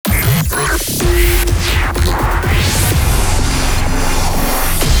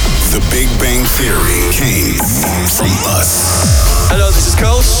The Big Bang Theory came from us. Hello, this is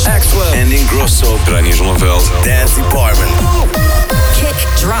Koos. Axwell. And Ingrosso. Reinier Zonneveld. Dance Department. Kick,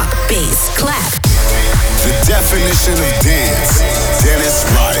 drop, bass, clap. The definition of dance. Dennis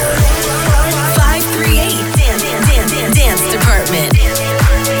Ruyer. 538 Dance Department.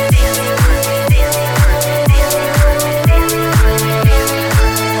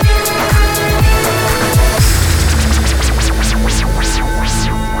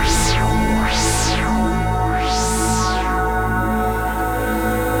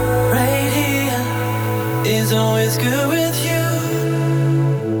 Is always good with you.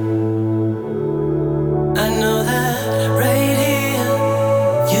 I know that right here,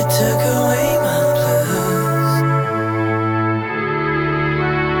 you took away my blues.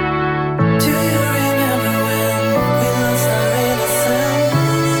 Do you remember when we lost our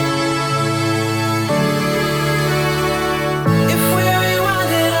innocence? If we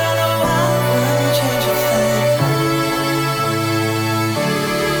rewind it, I know I wouldn't change a thing.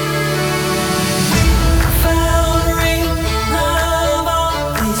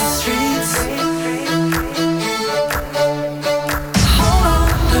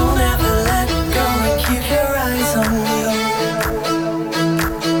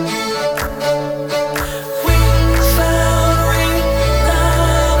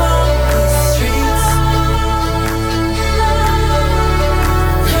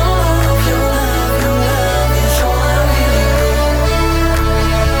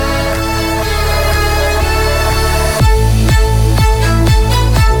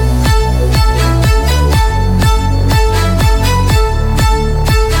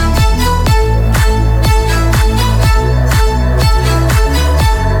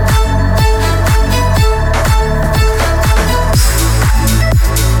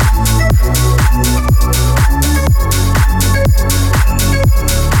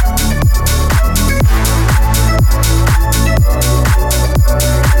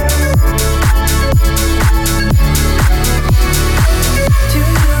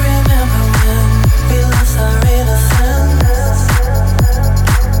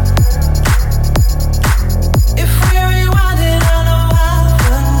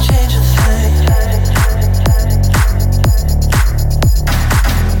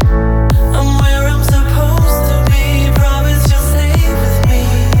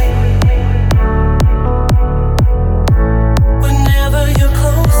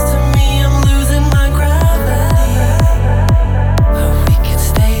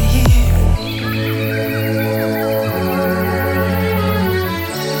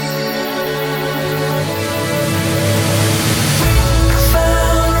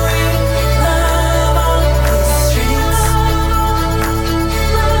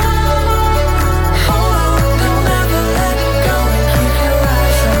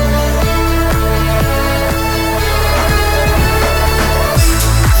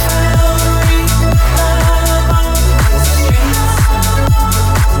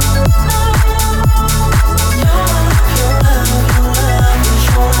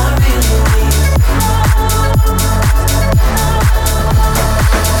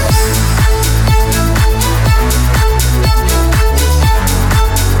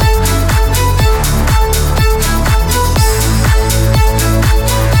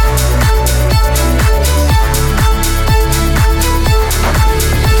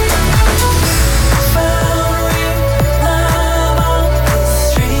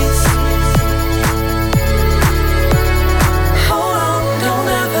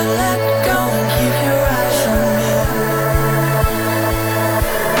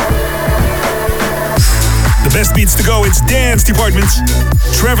 Best beats to go, it's Dance Department.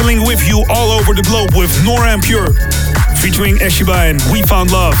 Traveling with you all over the globe with Nora En Pure, featuring Eshiba and We Found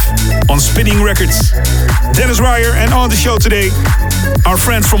Love on Spinning Records. Dennis Ruyer, and on the show today, our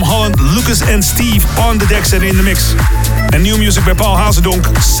friends from Holland, Lucas and Steve on the decks and in the mix. And new music by Paul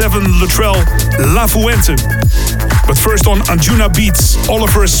Hazendonk, Seven Luttrell, La Fuente. But first on Anjuna Beats,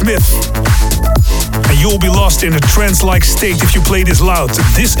 Oliver Smith. And you'll be lost in a trance-like state if you play this loud.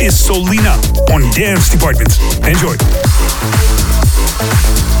 This is Solina on Dance Department. Enjoy.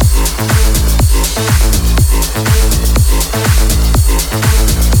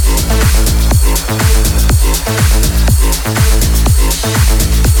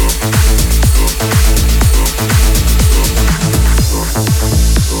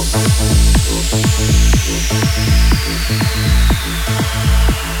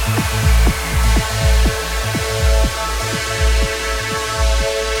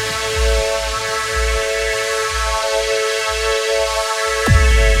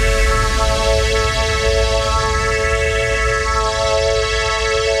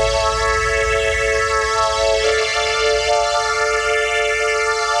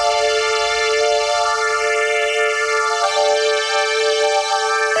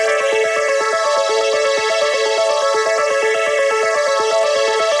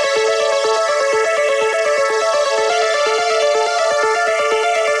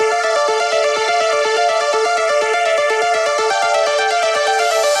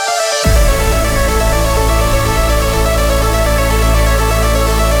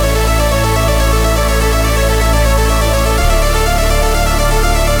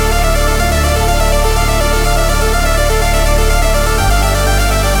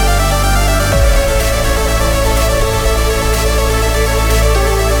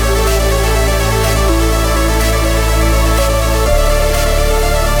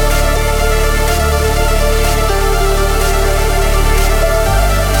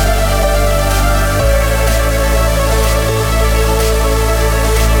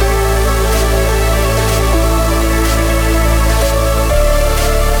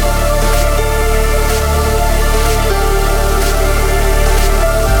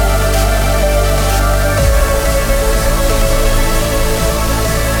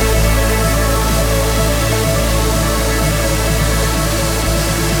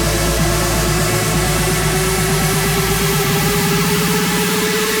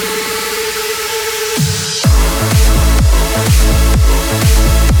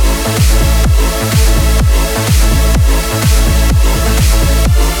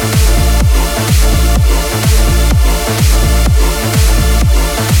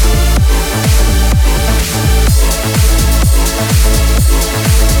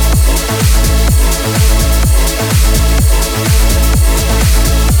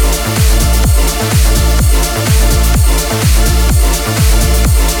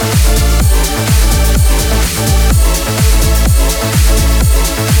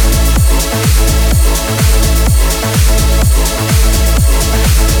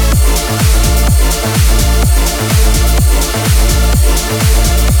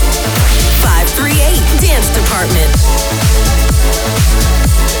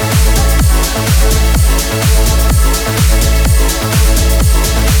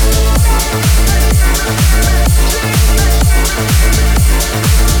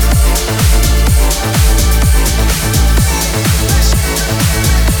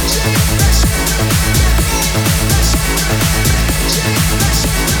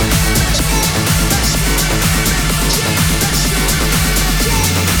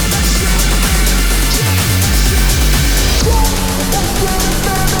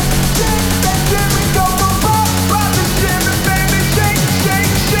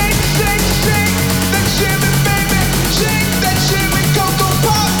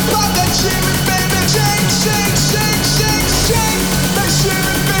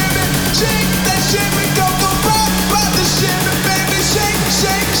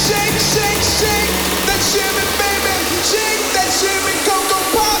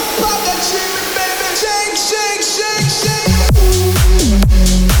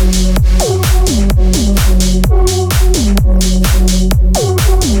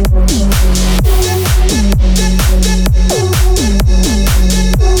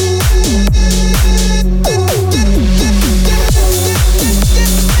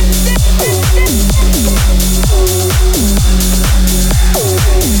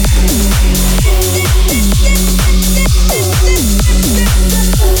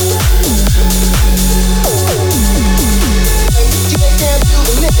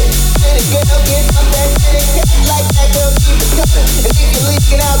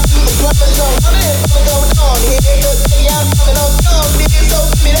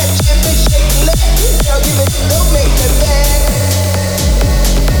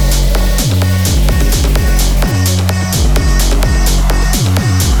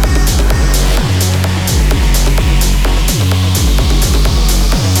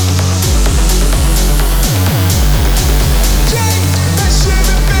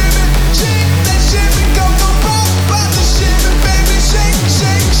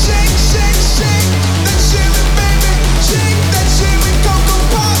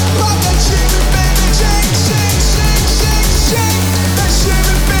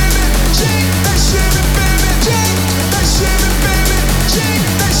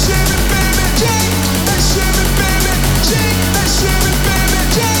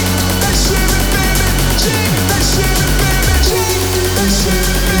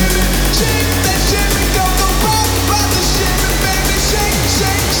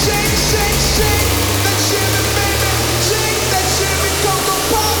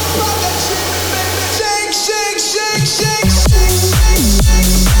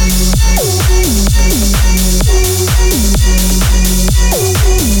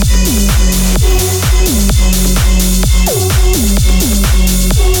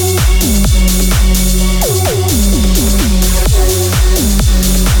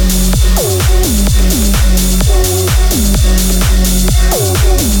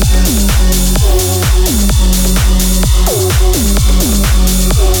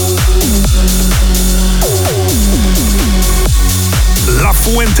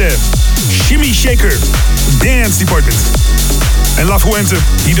 Fuente, Shimmy Shaker, Dance Department. And La Fuente,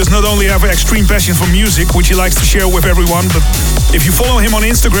 he does not only have an extreme passion for music, which he likes to share with everyone, but if you follow him on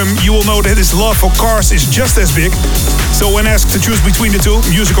Instagram, you will know that his love for cars is just as big. So when asked to choose between the two,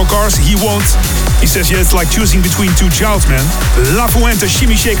 music or cars, he won't. He says, yeah, it's like choosing between two childs, man. La Fuente,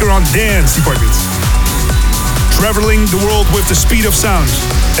 Shimmy Shaker on Dance Department. Traveling the world with the speed of sound.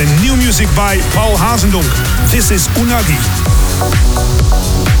 And new music by Paul Hazendonk. This is Unagi.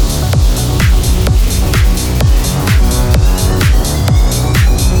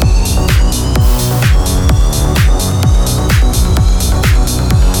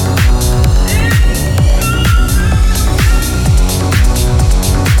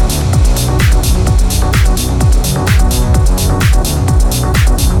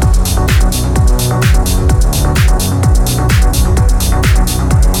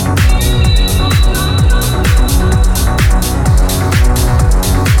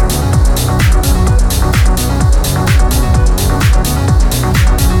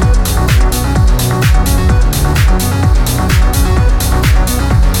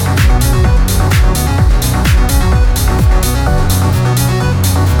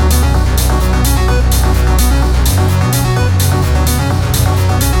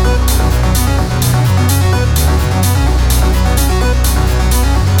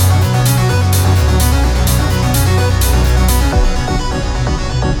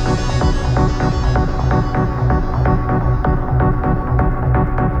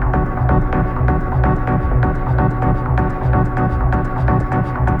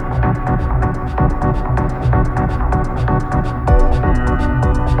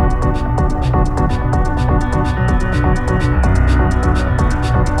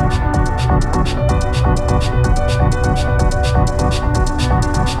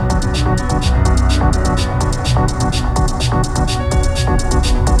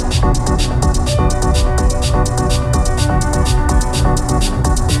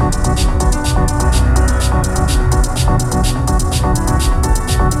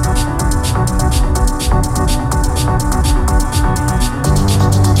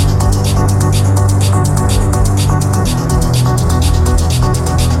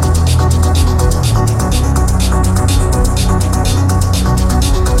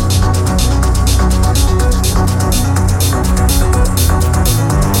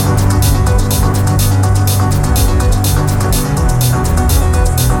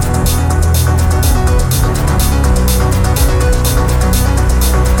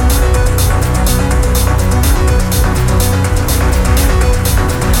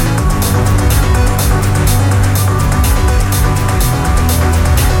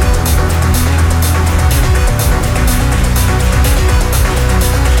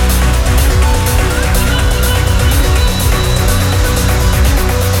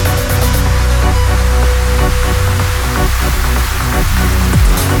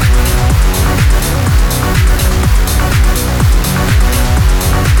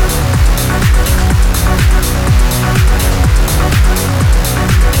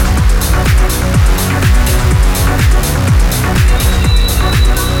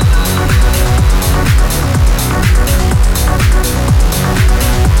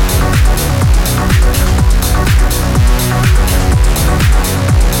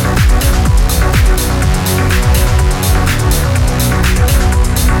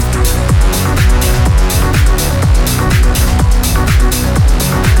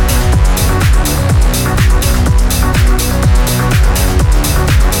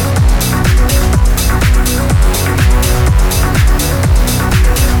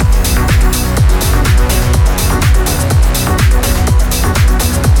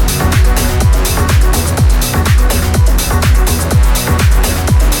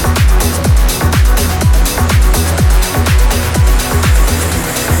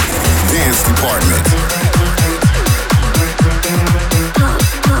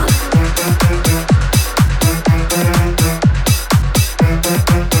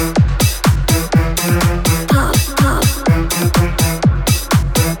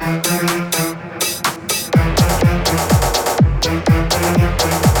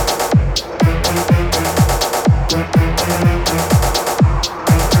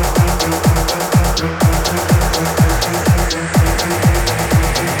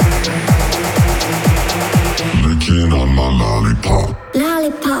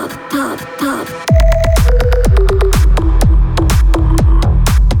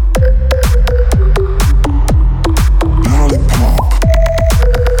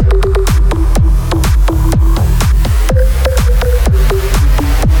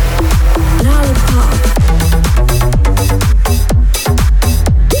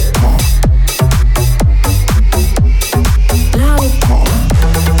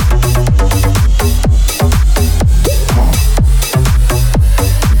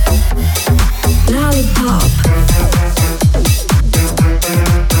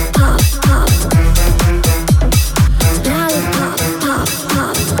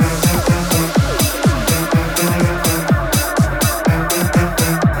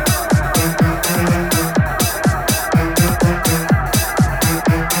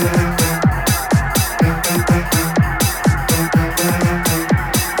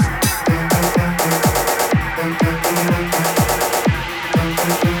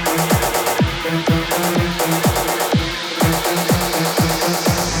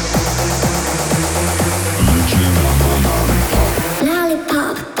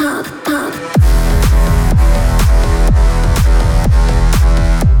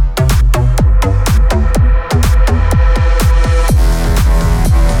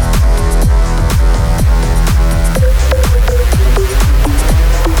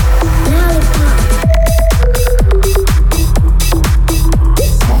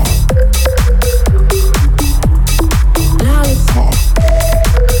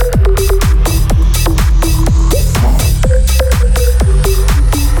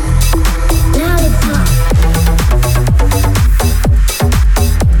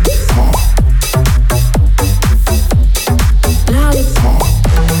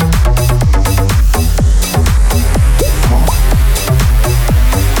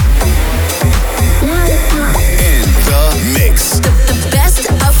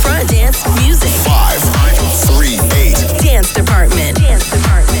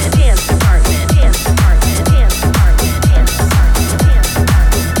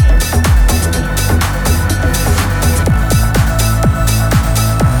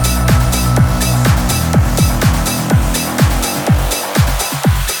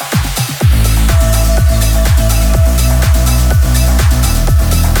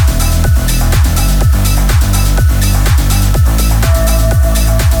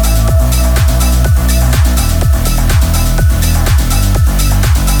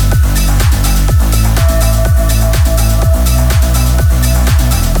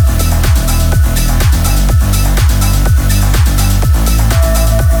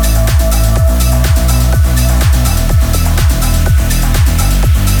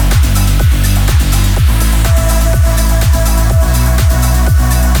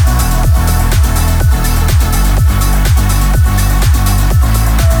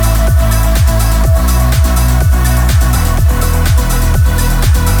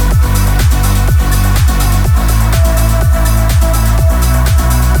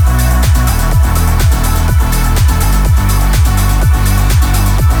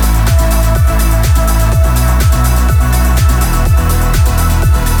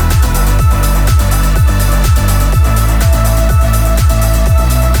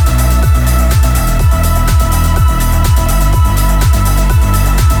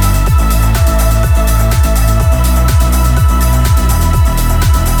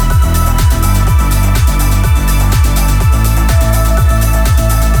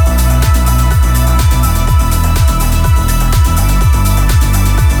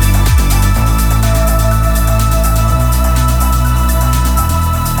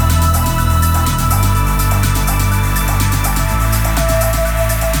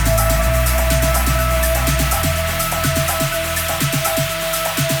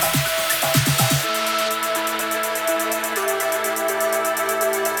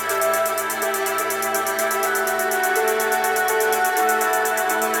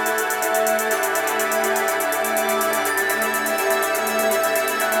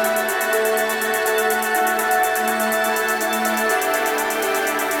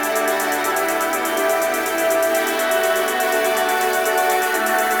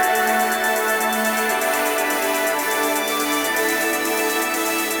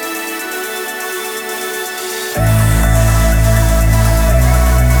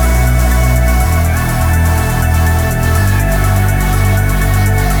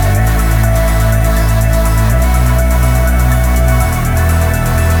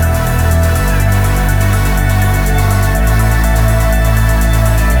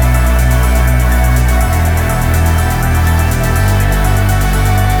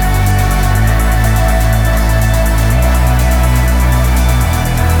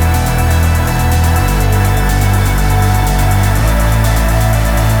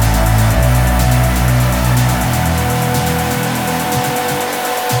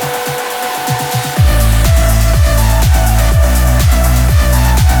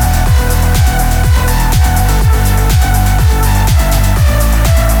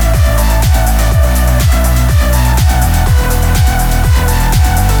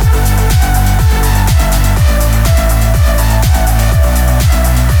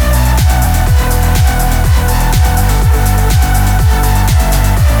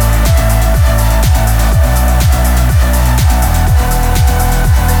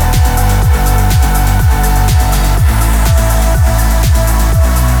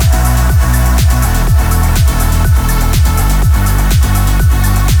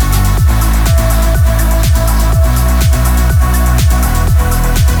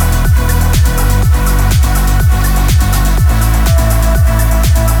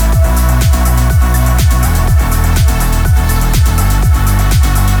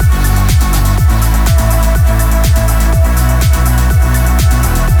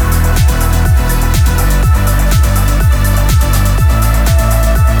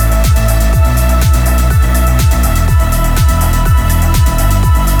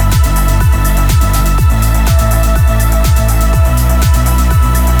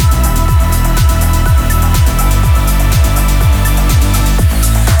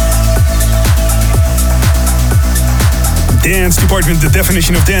 Dance Department, The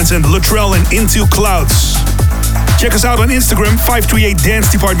Definition of Dance, and Luttrell and Into Clouds. Check us out on Instagram, 538 Dance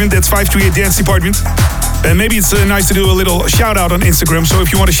Department. That's 538 Dance Department. And maybe it's nice to do a little shout out on Instagram. So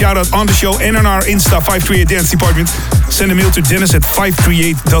if you want a shout out on the show and on our Insta, 538 Dance Department, send a mail to Dennis at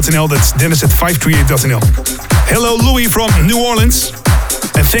 538.nl. That's Dennis at 538.nl. Hello, Louis from New Orleans.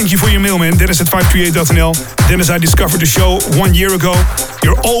 And thank you for your mail, man. Dennis at 538.nl. Dennis, I discovered the show 1 year ago.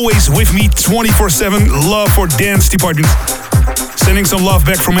 You're always with me 24/7. Love for Dance Department. Sending some love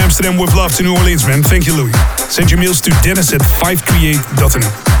back from Amsterdam with love to New Orleans, man. Thank you, Louis. Send your mails to Dennis at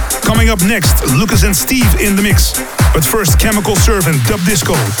 538.nl. Coming up next, Lucas and Steve in the mix. But first, Chemical Servant, Dub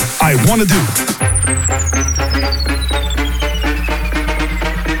Disco, I Wanna Do.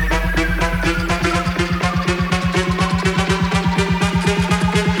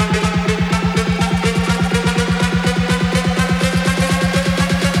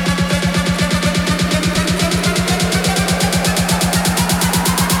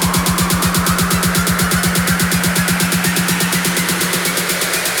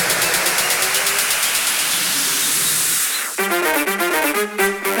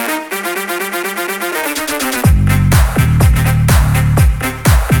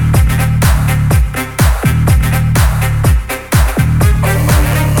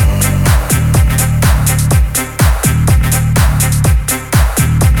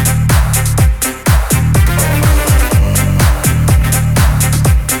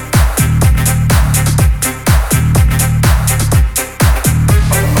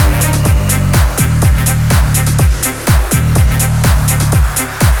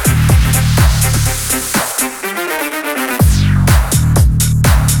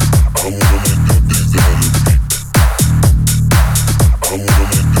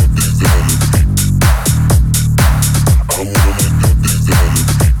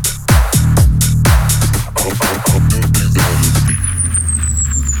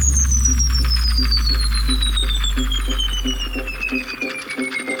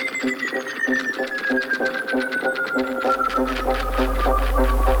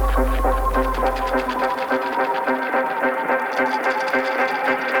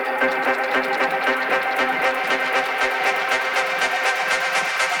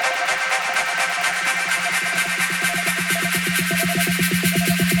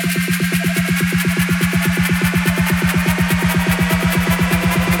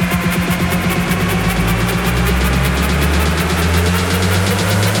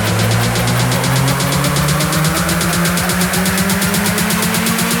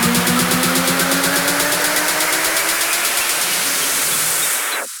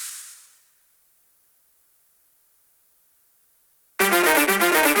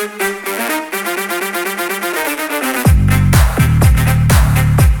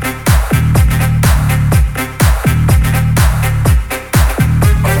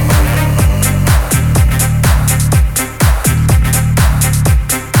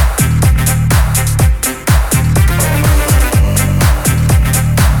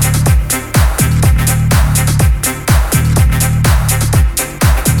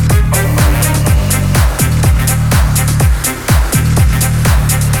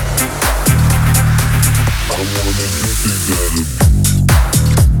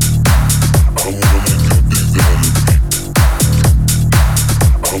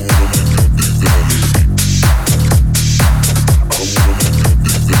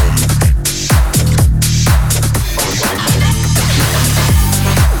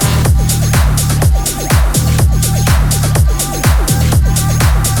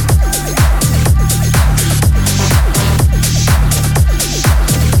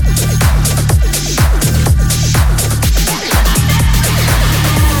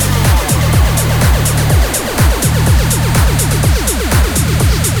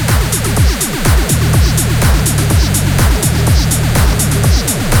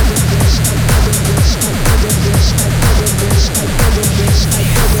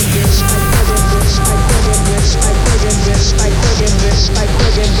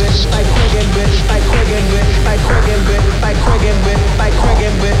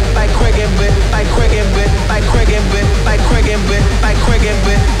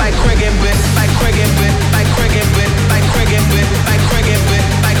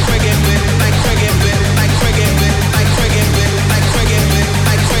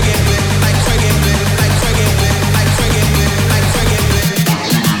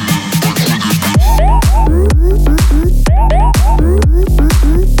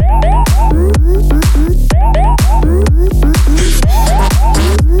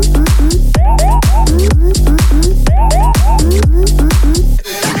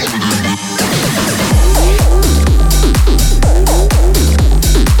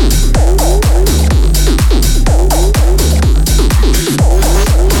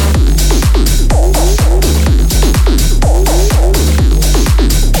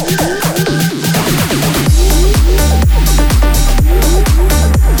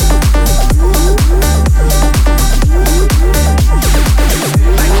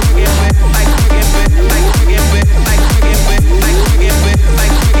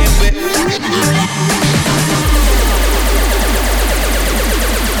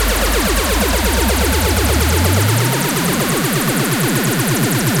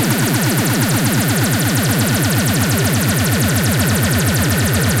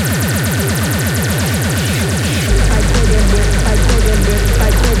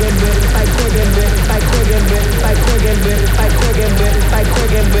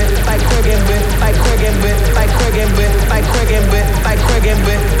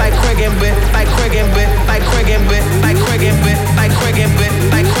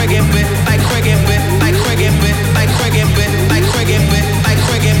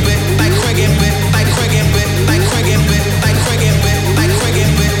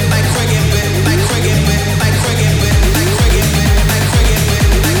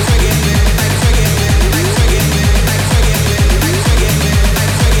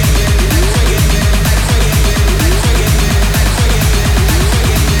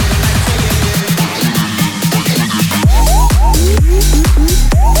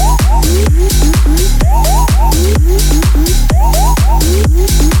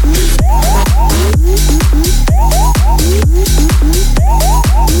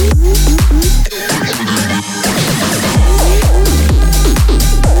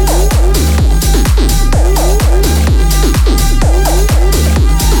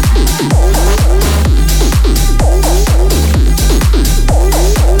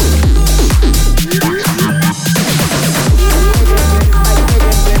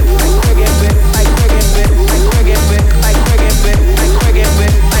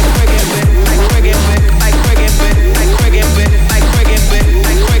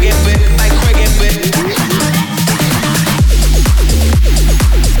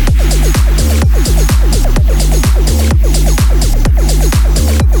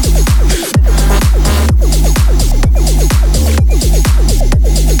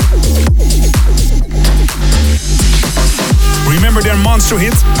 monster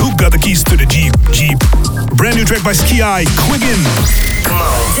hit, Who Got the Keys to the Jeep? Jeep. Brand new track by Ski Eye, Quiggin.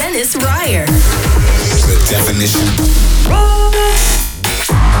 Dennis Ruyer. The definition.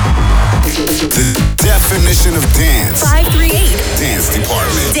 The definition of dance. 538. Dance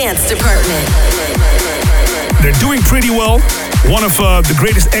department. Dance department. They're doing pretty well. One of the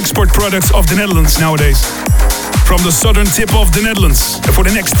greatest export products of the Netherlands nowadays. From the southern tip of the Netherlands. And for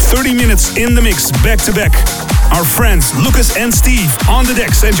the next 30 minutes in the mix, back to back, our friends Lucas and Steve on the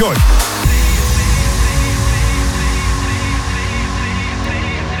decks. Enjoy.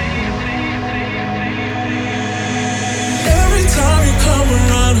 Every time you come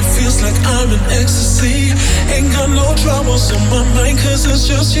around, it feels like I'm in ecstasy. Ain't got no troubles on my mind, cause it's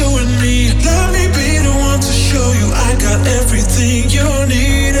just you and me. Let me be the one to show you I got everything you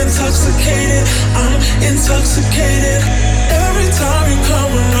need. Intoxicated, I'm intoxicated. Every time you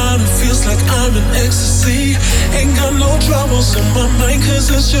come around, it feels like I'm in ecstasy. Ain't got no troubles on my mind, cause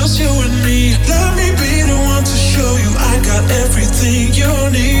it's just you and me. Let me be the one to show you I got everything you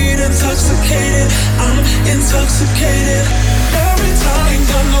need. Intoxicated, I'm intoxicated. Every time ain't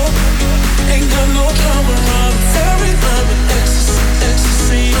got no time around. Every time in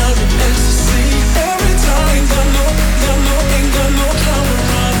ecstasy, I'm in ecstasy. Every time ain't got no time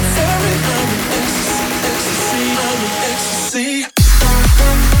around. Every time in ecstasy, I'm in ecstasy.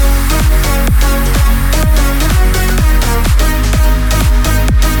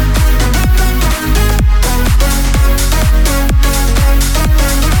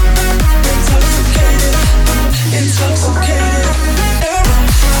 Intoxicated.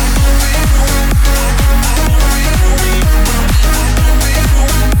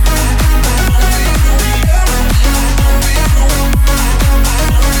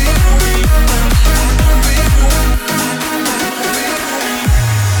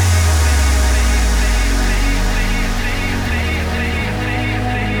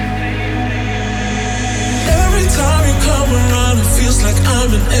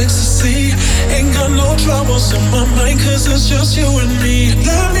 I'm in ecstasy. Ain't got no troubles on my mind, cause it's just you and me.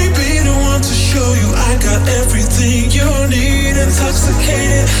 Let me be the one to show you I got everything you need.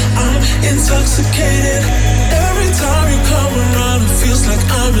 Intoxicated, I'm intoxicated. Every time you come around, it feels like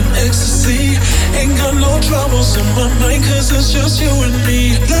I'm in ecstasy. Ain't got no troubles on my mind, cause it's just you and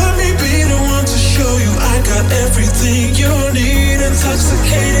me. Let me be the one to show you I got everything you need.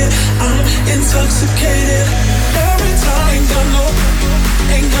 Intoxicated, I'm intoxicated. Every time ain't got no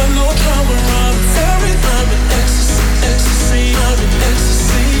time around. Every time in ecstasy, I'm in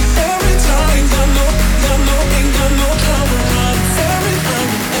ecstasy. Every time ain't got no time around. Every time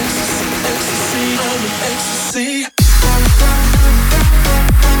in ecstasy, I'm in ecstasy.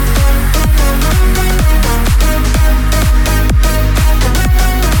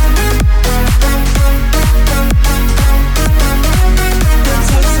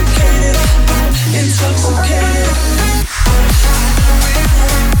 Intoxicated.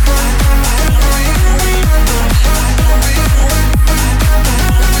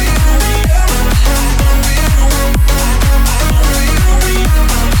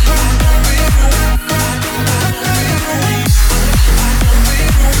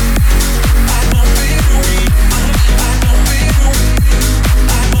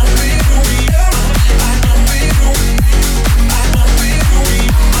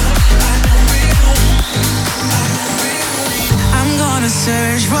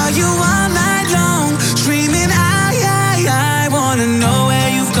 Search for you all night long, screaming I wanna know where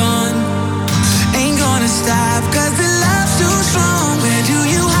you've gone. Ain't gonna stop, cause the love's too strong. Where do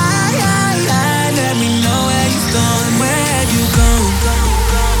you hide? Let me know where you've gone. Where have you gone?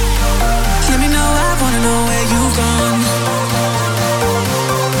 Let me know, I wanna know where you've gone.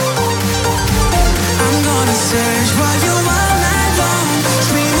 I'm gonna search for you all night long,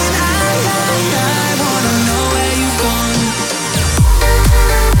 screaming I wanna know where you've gone.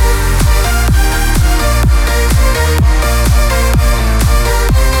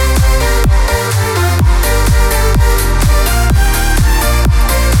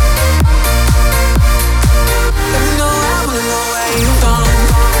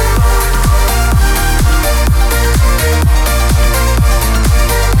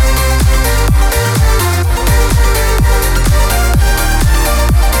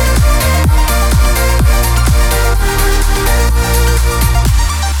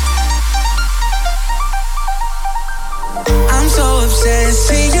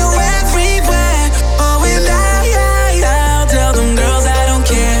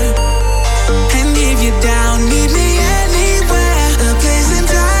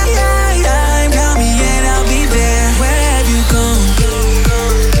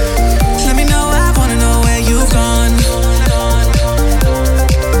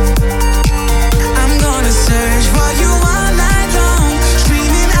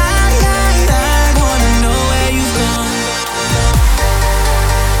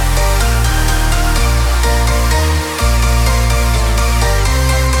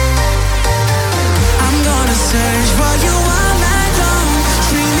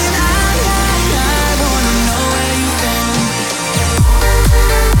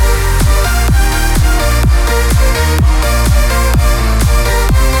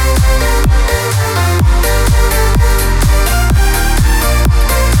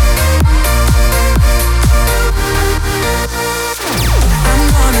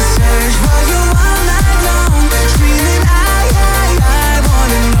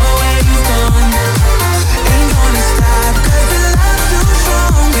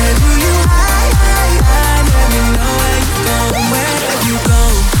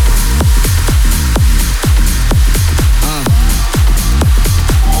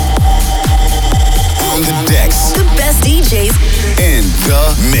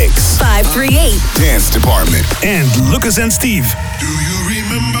 and Lucas and Steve. Do you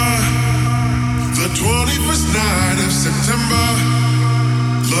remember the 21st night of September?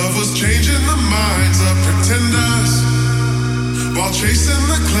 Love was changing the minds of pretenders while chasing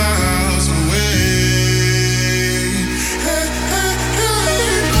the clouds away. Hey, hey,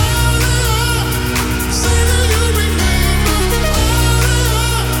 hey, say that you remember.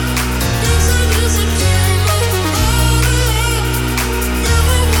 Yes, it is September.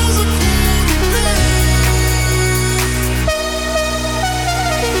 Never was a colder day.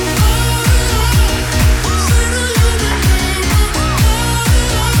 Say that you remember.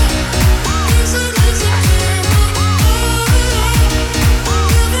 Yes, it is September.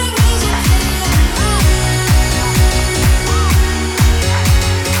 Never was a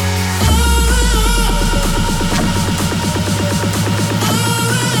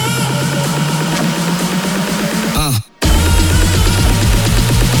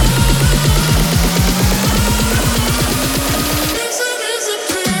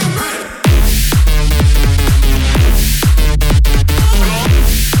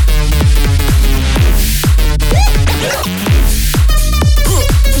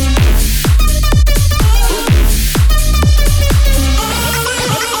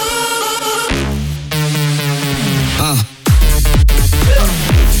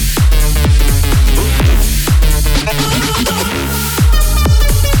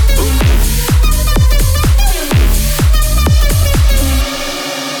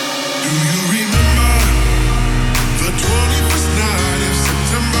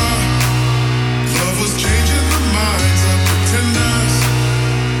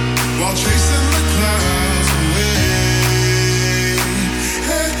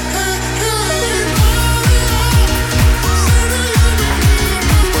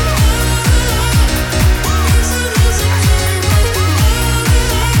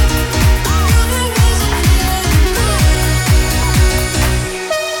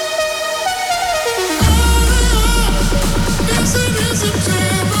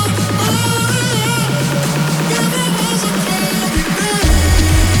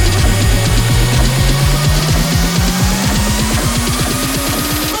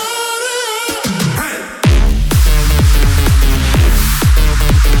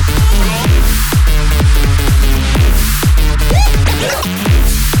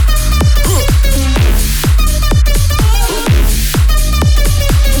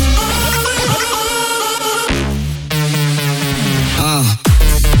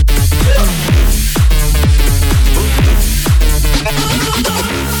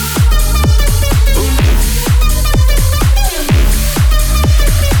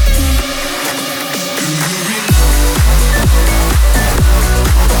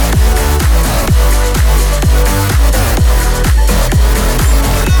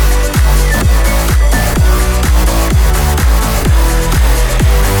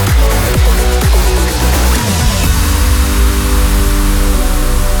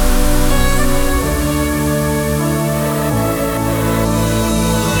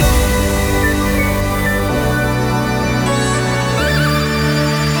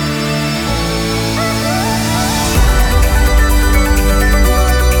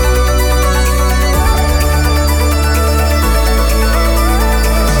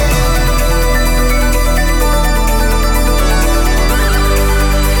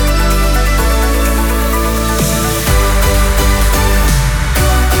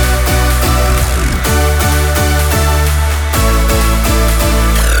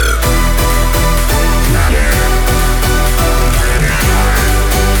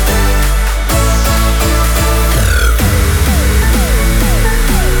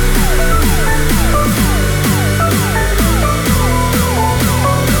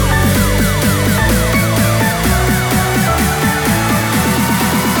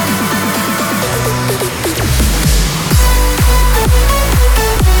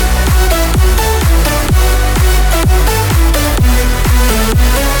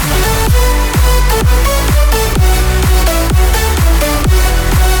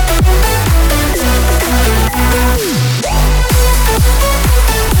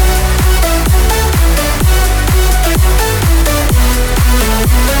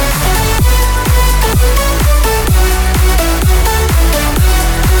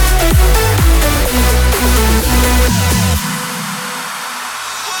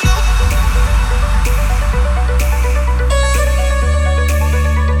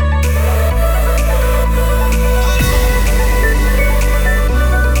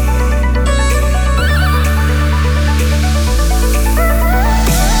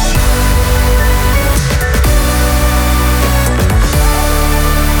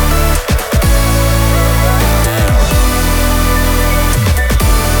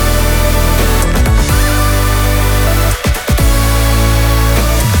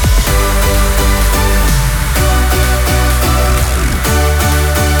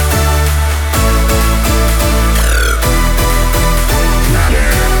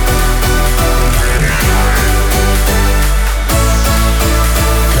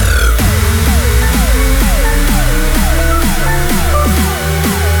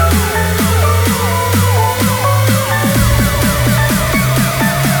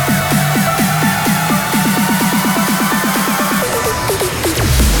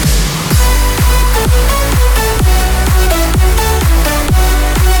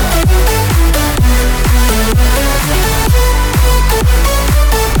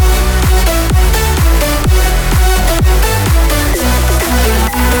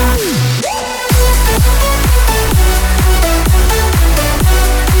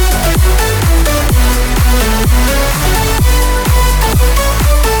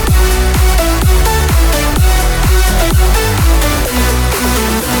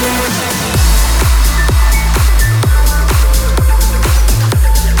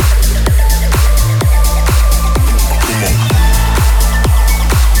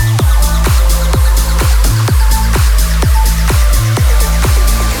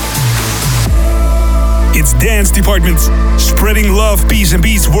dance department, spreading love, peace and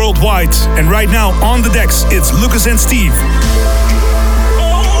beats worldwide. And right now on the decks, it's Lucas and Steve.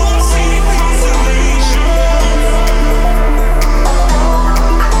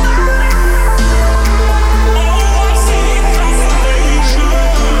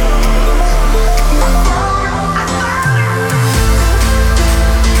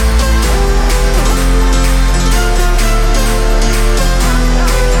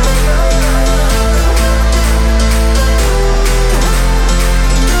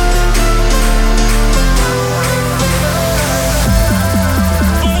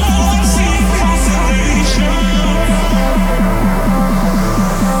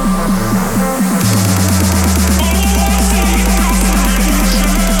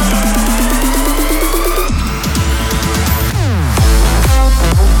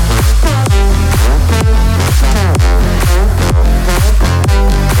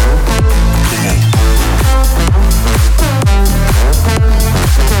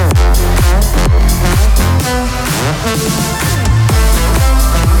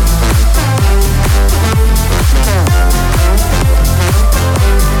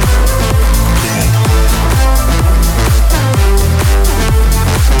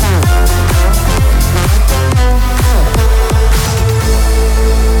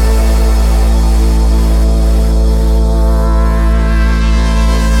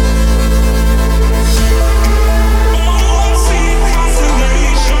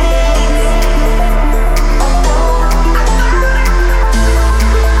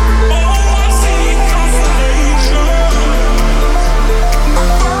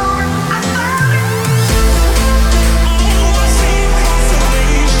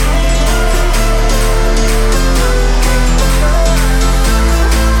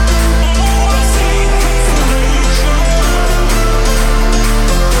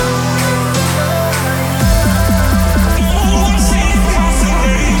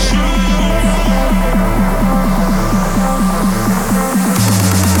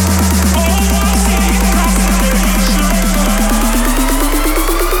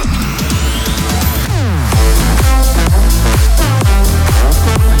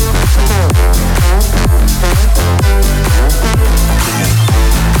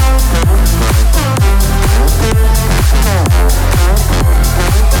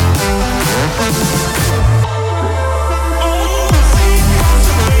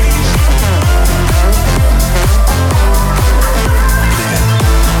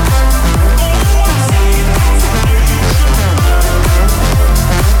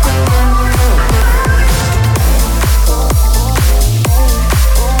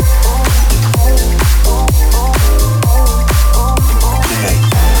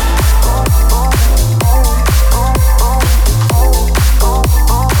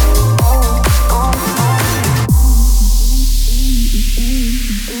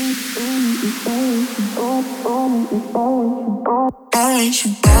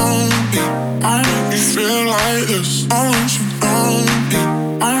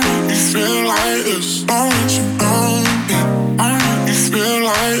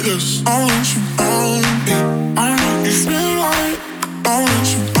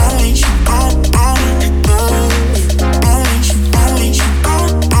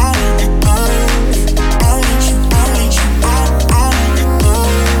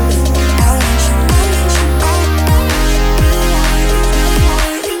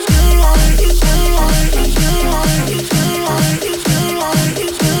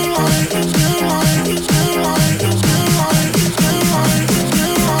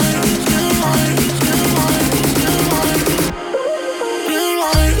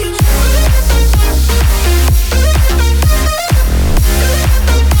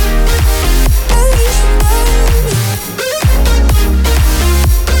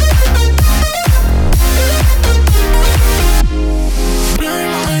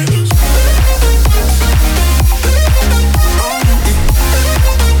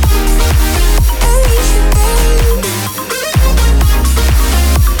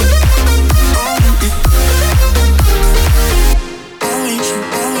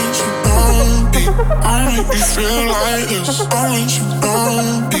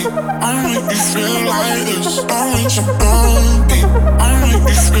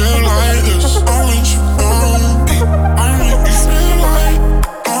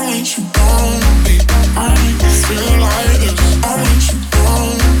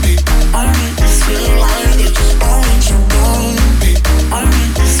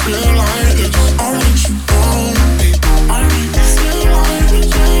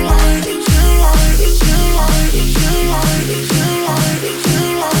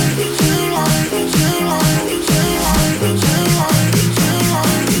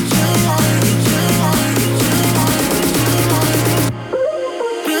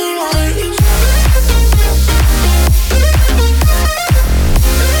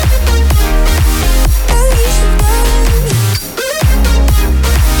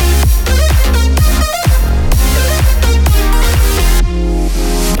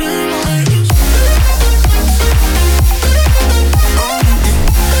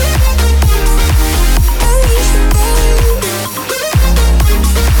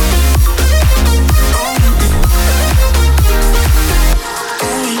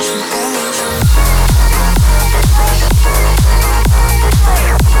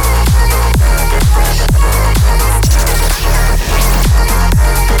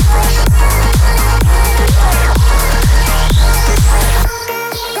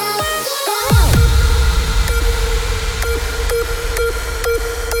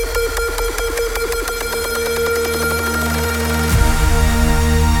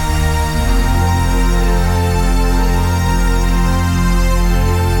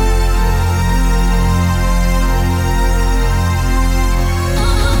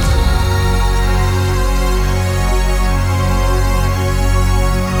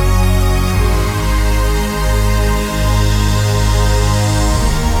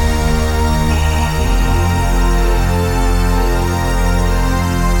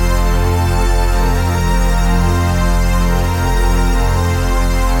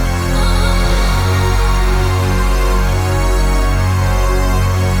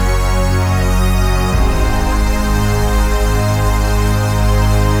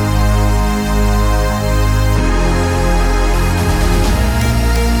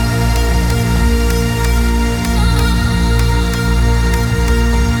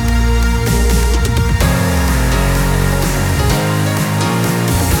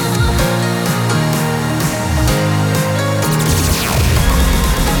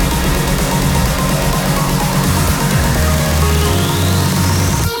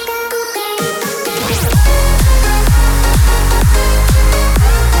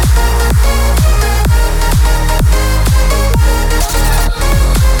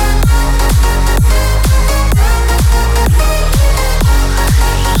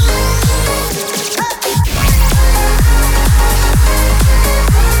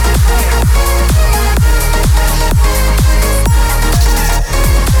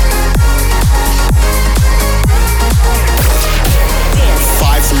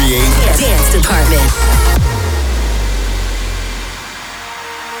 department.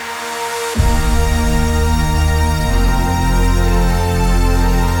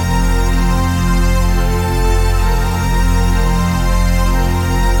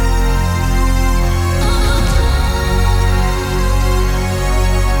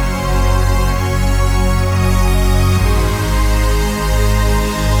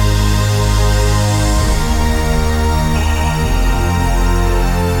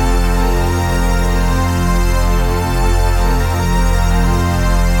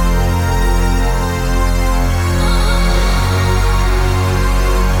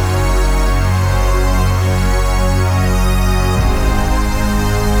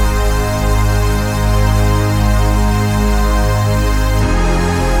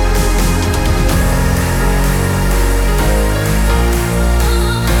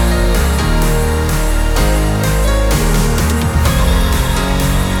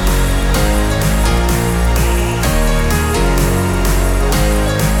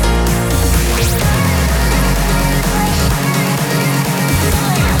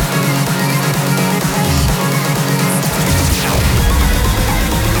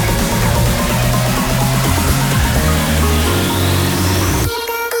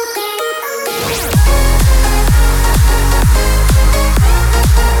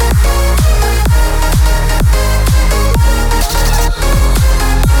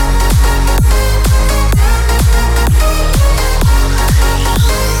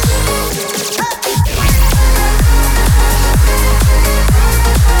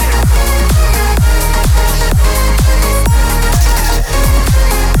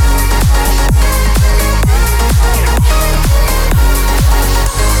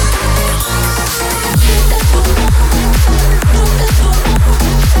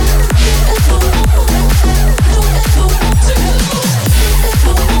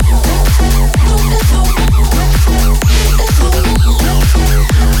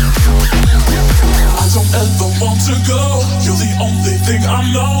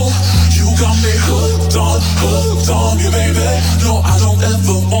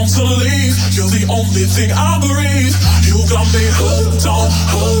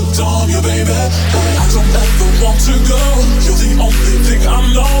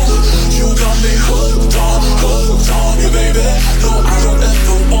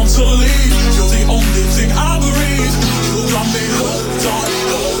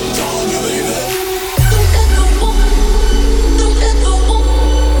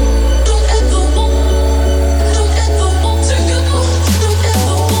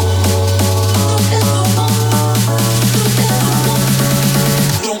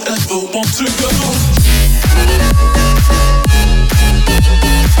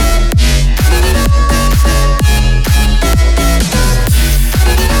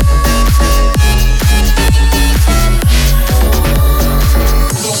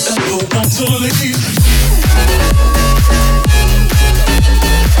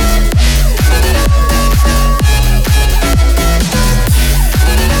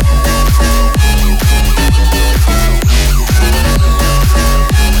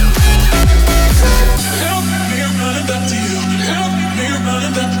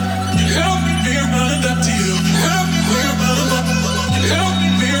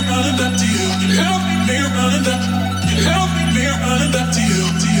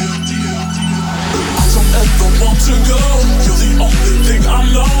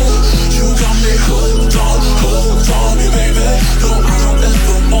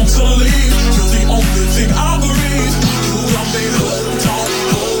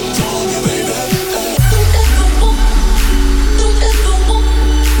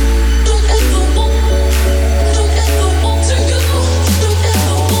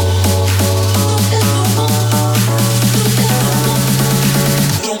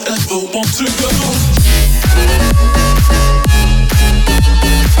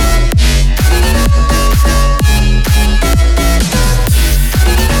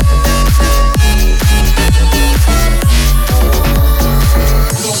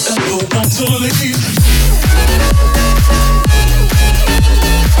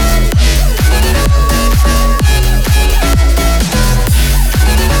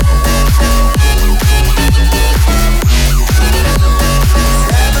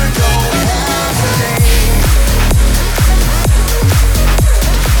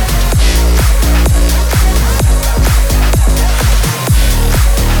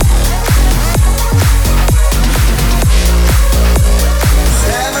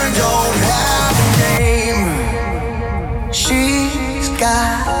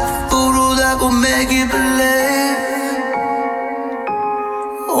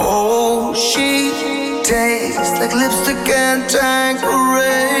 she tastes like lipstick and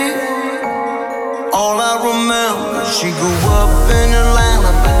Tanqueray. All I remember, she grew up in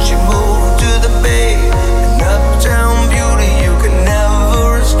Atlanta, but she moved to the Bay. An uptown beauty you can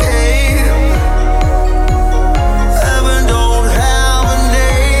never escape. Heaven don't have a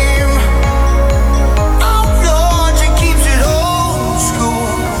name. Oh Lord, she keeps it old school.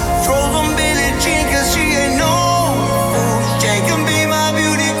 Throws on Billie Jean 'cause she ain't no fool. She can be my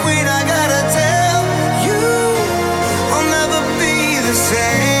beauty queen, I gotta tell you, I'll never be the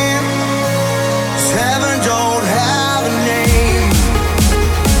same. Heaven don't have a name.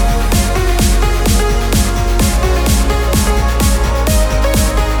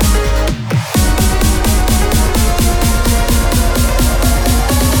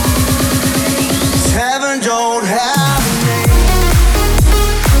 Heaven don't have a name.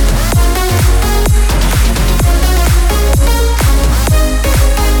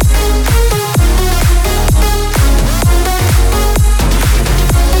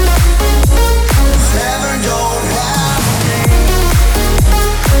 Heaven don't have a name.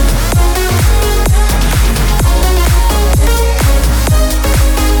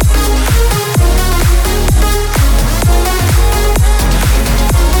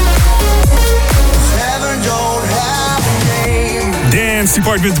 Heaven don't have a name. Dance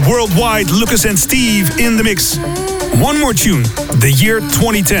Department Worldwide, Lucas and Steve in the mix. One more tune, the year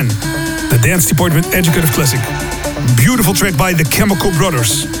 2010. The Dance Department Educative Classic. Beautiful track by the Chemical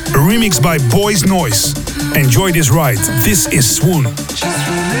Brothers. A remix by Boys Noise. Enjoy this ride. This is Swoon. Just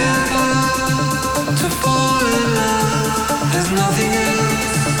remember to fall in love. There's nothing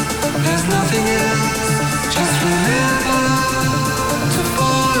else. There's nothing else. Just remember